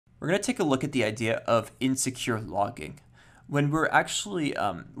we're going to take a look at the idea of insecure logging. When we're actually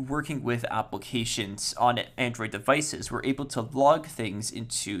working with applications on Android devices, we're able to log things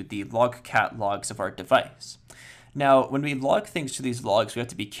into the logcat logs of our device. Now, when we log things to these logs, we have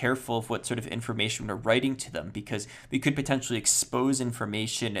to be careful of what sort of information we're writing to them because we could potentially expose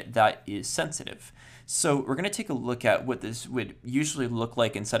information that is sensitive. So we're going to take a look at what this would usually look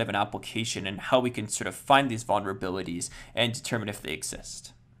like inside of an application and how we can sort of find these vulnerabilities and determine if they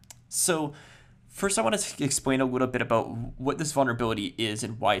exist. So first, I want to explain a little bit about what this vulnerability is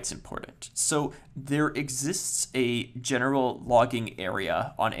and why it's important. So there exists a general logging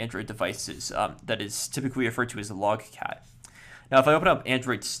area on Android devices that is typically referred to as a logcat. Now, if I open up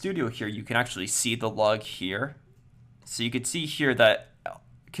Android Studio here, you can actually see the log here. So you can see here that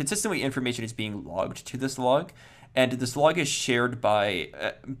consistently information is being logged to this log, and this log is shared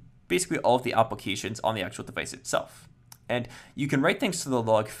by basically all of the applications on the actual device itself. And you can write things to the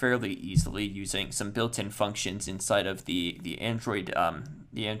log fairly easily using some built-in functions inside of the Android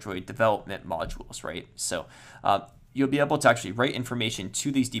development modules, right? So you'll be able to actually write information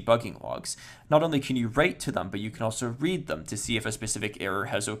to these debugging logs. Not only can you write to them, but you can also read them to see if a specific error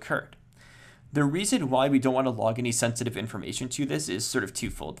has occurred. The reason why we don't want to log any sensitive information to this is sort of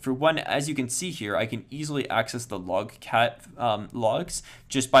twofold. For one, as you can see here, I can easily access the logcat logs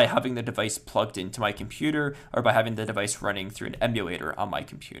just by having the device plugged into my computer or by having the device running through an emulator on my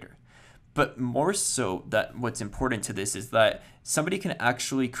computer. But more so, that what's important to this is that somebody can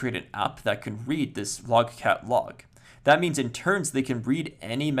actually create an app that can read this logcat log. That means in turns they can read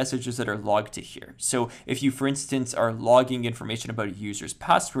any messages that are logged to here. So if you, for instance, are logging information about a user's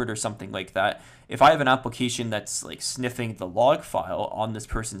password or something like that, if I have an application that's like sniffing the log file on this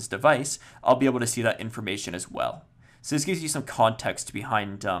person's device, I'll be able to see that information as well. So this gives you some context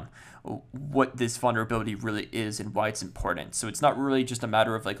behind what this vulnerability really is and why it's important. So it's not really just a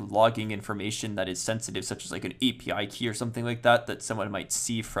matter of like logging information that is sensitive, such as like an API key or something like that that someone might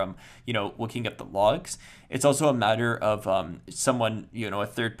see from, looking at the logs. It's also a matter of someone, a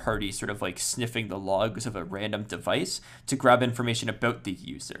third party sort of like sniffing the logs of a random device to grab information about the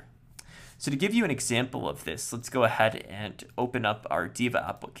user. So to give you an example of this, let's go ahead and open up our Diva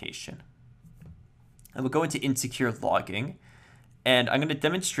application. And we'll go into insecure logging, and I'm going to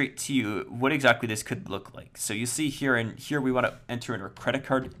demonstrate to you what exactly this could look like. So you see here, and here we want to enter in our credit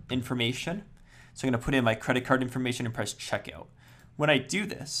card information. So I'm going to put in my credit card information and press checkout. When I do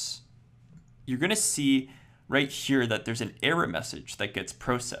this, you're going to see right here that there's an error message that gets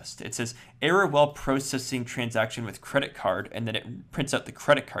processed. It says error while processing transaction with credit card, and then it prints out the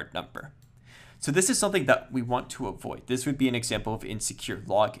credit card number. So this is something that we want to avoid. This would be an example of insecure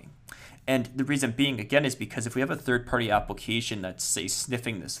logging. And the reason being, again, is because if we have a third-party application that's, say,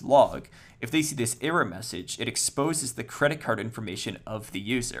 sniffing this log, if they see this error message, it exposes the credit card information of the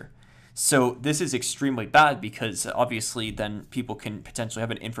user. So this is extremely bad because obviously then people can potentially have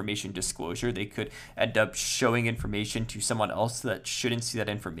an information disclosure. They could end up showing information to someone else that shouldn't see that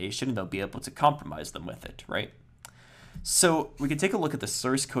information, and they'll be able to compromise them with it, right? So we can take a look at the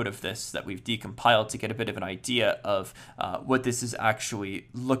source code of this that we've decompiled to get a bit of an idea of what this is actually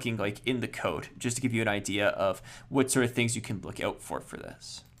looking like in the code, just to give you an idea of what sort of things you can look out for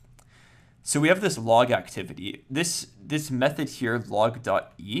this. So we have this log activity. This method here,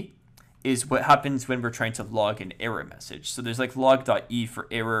 log.e, is what happens when we're trying to log an error message. So there's like log.e for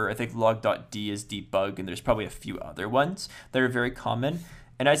error, I think log.d is debug, and there's probably a few other ones that are very common.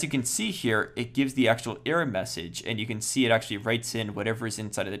 And as you can see here, it gives the actual error message, and you can see it actually writes in whatever is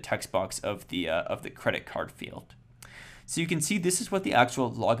inside of the text box of the credit card field. So you can see this is what the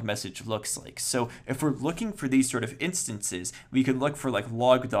actual log message looks like. So if we're looking for these sort of instances, we could look for like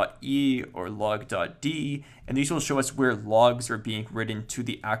log.e or log.d, and these will show us where logs are being written to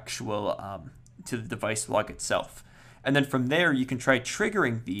the actual to the device log itself. And then from there, you can try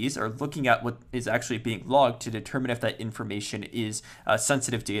triggering these or looking at what is actually being logged to determine if that information is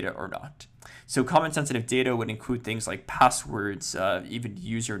sensitive data or not. So common sensitive data would include things like passwords, even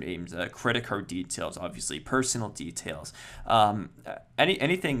usernames, credit card details, obviously personal details,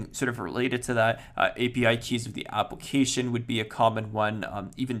 anything sort of related to that. API keys of the application would be a common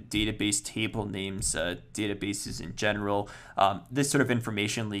one, even database table names, databases in general. This sort of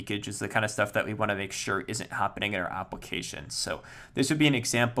information leakage is the kind of stuff that we want to make sure isn't happening in our application. So this would be an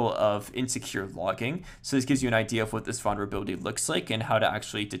example of insecure logging. So this gives you an idea of what this vulnerability looks like and how to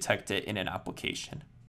actually detect it in an application.